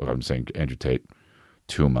video. I'm saying Andrew Tate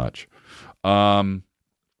too much. Yeah,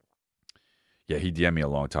 he DM'd me a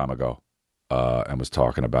long time ago and was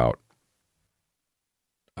talking about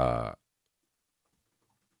how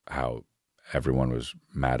everyone was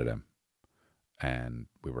mad at him. And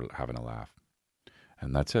we were having a laugh.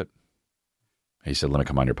 And that's it. He said, let me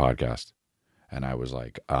come on your podcast. And I was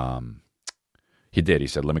like, he did. He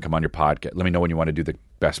said, let me come on your podcast. Let me know when you want to do the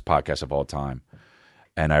best podcast of all time.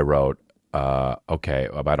 And I wrote, okay,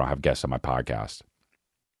 well, I don't have guests on my podcast.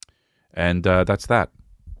 And that's that.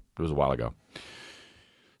 It was a while ago.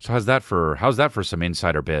 So how's that for some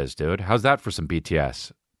insider biz, dude? How's that for some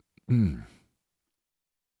BTS?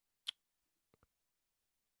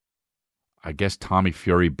 I guess Tommy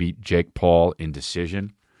Fury beat Jake Paul in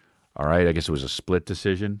decision. All right, I guess it was a split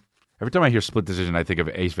decision. Every time I hear split decision, I think of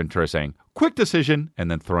Ace Ventura saying, quick decision, and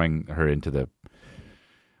then throwing her into the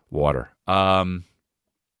water. Wow,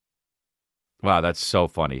 that's so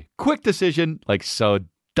funny. Quick decision, like so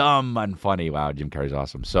dumb and funny. Wow, Jim Carrey's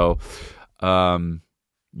awesome. So,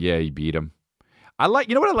 yeah, he beat him.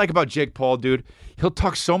 You know what I like about Jake Paul, dude? He'll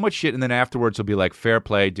talk so much shit, and then afterwards he'll be like, fair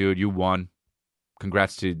play, dude, you won.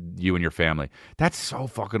 Congrats to you and your family. That's so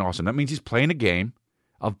fucking awesome. That means he's playing a game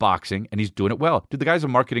of boxing, and he's doing it well. Dude, the guy's a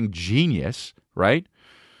marketing genius, right?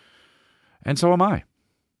 And so am I.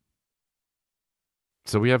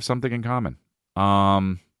 So we have something in common.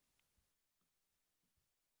 What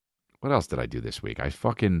else did I do this week? I'm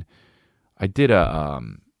fucking tired,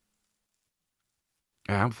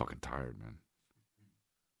 man.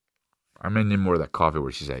 I may need more of that coffee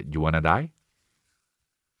where she said, you want to die?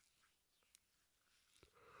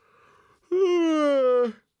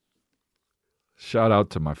 Shout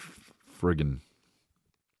out to my friggin'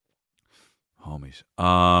 homies.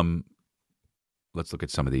 Let's look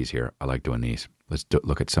at some of these here. I like doing these. Let's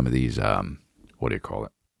look at some of these. What do you call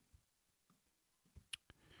it?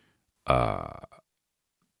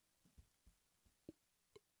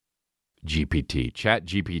 GPT, Chat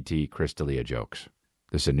GPT, Crystalia jokes.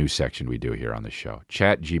 This is a new section we do here on the show.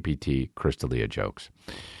 Chat GPT, Crystalia jokes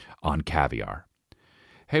on caviar.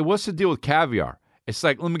 Hey, what's the deal with caviar? It's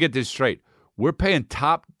like, let me get this straight. We're paying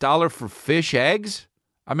top dollar for fish eggs?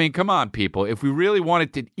 I mean, come on, people. If we really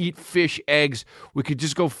wanted to eat fish eggs, we could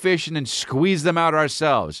just go fishing and squeeze them out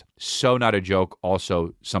ourselves. So not a joke.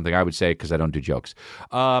 Also something I would say because I don't do jokes.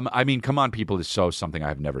 I mean, come on, people is so something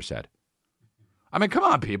I've never said. I mean, come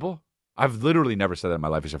on, people. I've literally never said that in my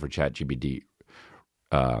life except for Chat GPT.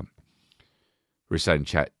 Reciting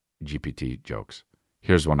Chat GPT jokes.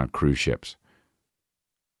 Here's one on cruise ships.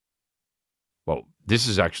 Well, this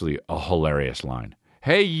is actually a hilarious line.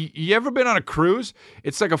 Hey, you ever been on a cruise?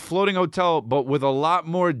 It's like a floating hotel, but with a lot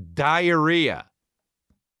more diarrhea.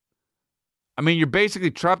 I mean, you're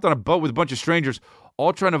basically trapped on a boat with a bunch of strangers.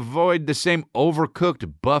 all trying to avoid the same overcooked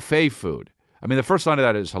buffet food. I mean, the first line of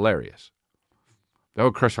that is hilarious.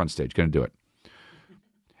 Oh, Crush on stage, going to do it.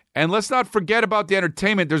 And let's not forget about the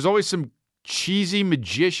entertainment. There's always some cheesy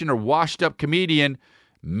magician or washed-up comedian,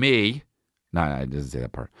 me. No, it doesn't say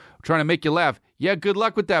that part. I'm trying to make you laugh. Yeah, good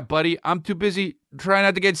luck with that, buddy. I'm too busy trying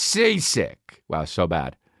not to get seasick. Wow, so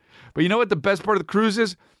bad. But you know what the best part of the cruise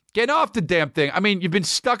is? Getting off the damn thing. I mean, you've been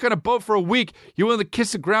stuck on a boat for a week. You're willing to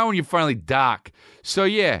kiss the ground when you finally dock. So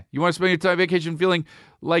yeah, you want to spend your time vacation feeling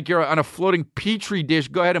like you're on a floating petri dish,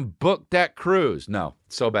 go ahead and book that cruise. No,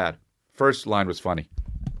 so bad. First line was funny.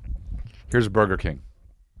 Here's Burger King.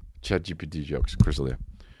 ChatGPT jokes, Chris D'Elia.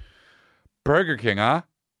 Burger King, huh?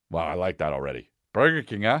 Wow, I like that already. Burger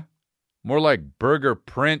King, huh? More like Burger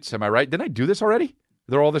Prince, am I right? Didn't I do this already?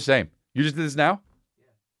 They're all the same. You just did this now? Yeah.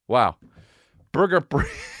 Wow. Burger Prince.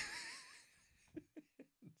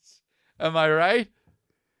 Am I right?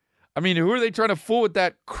 I mean, who are they trying to fool with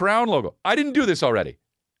that crown logo? I didn't do this already.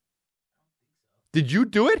 Did you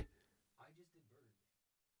do it? I just did Burger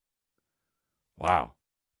King. Wow.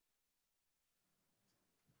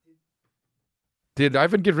 Did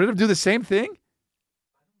Ivan get rid of do the same thing? I don't know.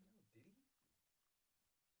 Did he?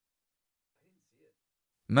 I didn't see it.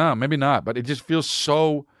 No, maybe not. But it just feels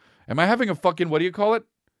so. Am I having a fucking, what do you call it?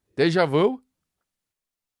 Deja vu?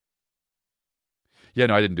 Yeah,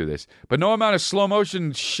 no, I didn't do this. But no amount of slow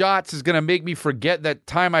motion shots is going to make me forget that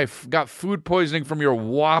time I got food poisoning from your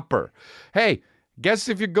Whopper. Hey, guess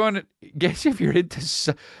if you're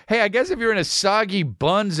into, hey, I guess if you're into soggy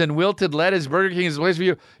buns and wilted lettuce, Burger King is the place for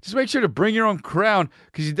you. Just make sure to bring your own crown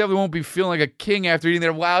because you definitely won't be feeling like a king after eating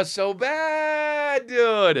there. Wow, so bad,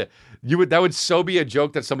 dude. That would so be a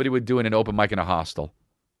joke that somebody would do in an open mic in a hostel.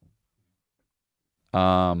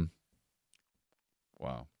 Wow.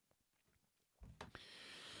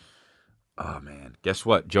 Oh, man. Guess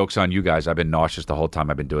what? Joke's on you guys. I've been nauseous the whole time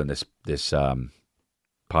I've been doing this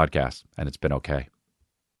podcast, and it's been okay.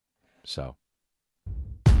 So.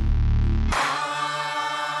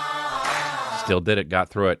 Still did it. Got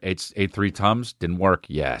through it. Ate 3 Tums. Didn't work.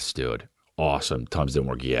 Yes, dude. Awesome. Tums didn't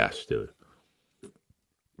work. Yes, dude.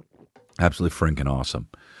 Absolutely freaking awesome.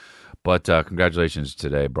 But congratulations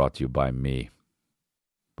today. Brought to you by me.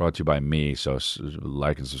 So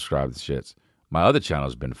like and subscribe to the shits. My other channel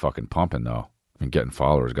has been fucking pumping, though. Been getting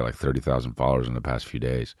followers. Got like 30,000 followers in the past few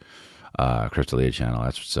days. Chris D'Elia channel.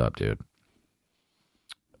 That's what's up, dude.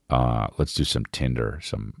 Let's do some Tinder.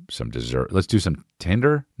 Some dessert. Let's do some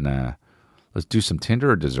Tinder? Nah. Let's do some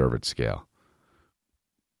Tinder or deserve it scale.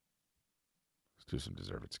 Let's do some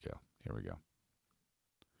deserve it scale. Here we go.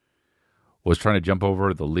 Was trying to jump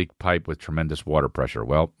over the leak pipe with tremendous water pressure.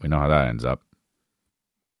 Well, we know how that ends up.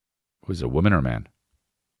 Was it a woman or a man?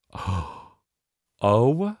 Oh.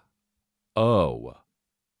 I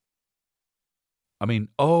mean,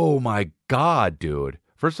 oh my God, dude.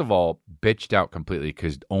 First of all, bitched out completely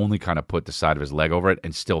because only kind of put the side of his leg over it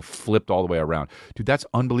and still flipped all the way around. Dude, that's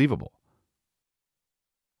unbelievable.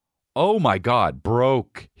 Oh my God,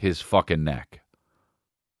 broke his fucking neck.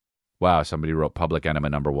 Wow, somebody wrote Public Enema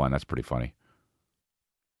 #1. That's pretty funny.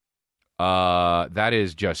 That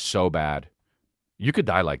is just so bad. You could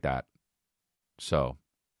die like that. So,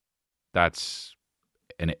 that's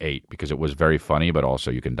an 8 because it was very funny, but also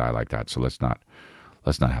you can die like that. So let's not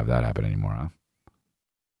have that happen anymore, huh?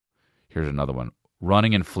 Here's another one.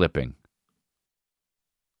 Running and flipping.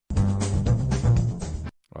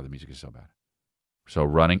 Oh, the music is so bad. So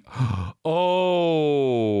running.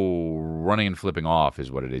 Oh, running and flipping off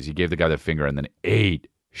is what it is. He gave the guy the finger and then ate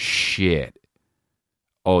shit.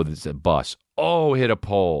 Oh, this is a bus. Oh, hit a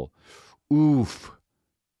pole. Oof.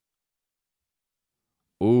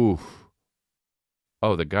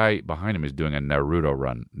 Oh, the guy behind him is doing a Naruto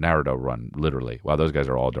run, literally. Wow, those guys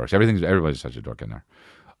are all dorks. Everybody's such a dork in there.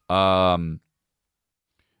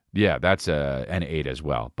 Yeah, that's an 8 as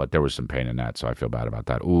well, but there was some pain in that, so I feel bad about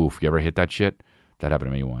that. Oof, you ever hit that shit? That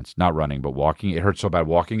happened to me once. Not running, but walking. It hurt so bad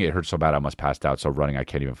walking. It hurt so bad I almost passed out. So running, I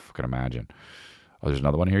can't even fucking imagine. Oh, there's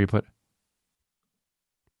another one here you put?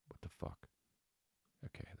 What the fuck?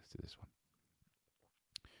 Okay, let's do this one.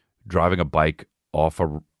 Driving a bike off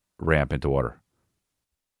a ramp into water.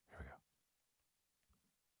 Here we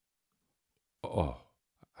go. Oh,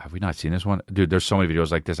 have we not seen this one? Dude, there's so many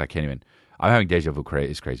videos like this, I can't even. I'm having deja vu.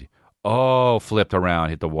 It's crazy. Oh, flipped around,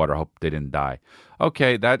 hit the water. Hope they didn't die.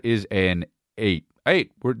 Okay, that is an 8.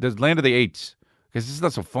 8. We're the land of the 8s. Because this is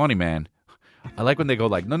not so funny, man. I like when they go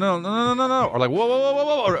like, no, or like,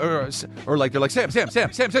 whoa, or like they're like, Sam,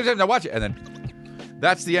 now watch it. And then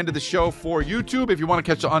That's the end of the show for YouTube. If you want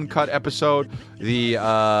to catch the uncut episode, the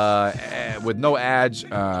with no ads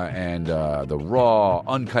and the raw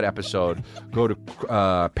uncut episode, go to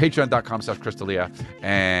patreon.com/Crystalia,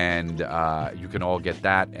 and you can all get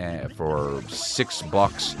that for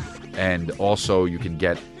 $6. And also you can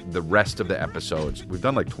get the rest of the episodes. We've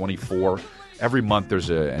done like 24. Every month there's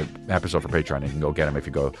an episode for Patreon. You can go get them if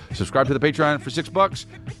you go subscribe to the Patreon for $6.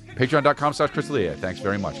 Patreon.com/Crystalia. Thanks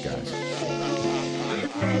very much, guys.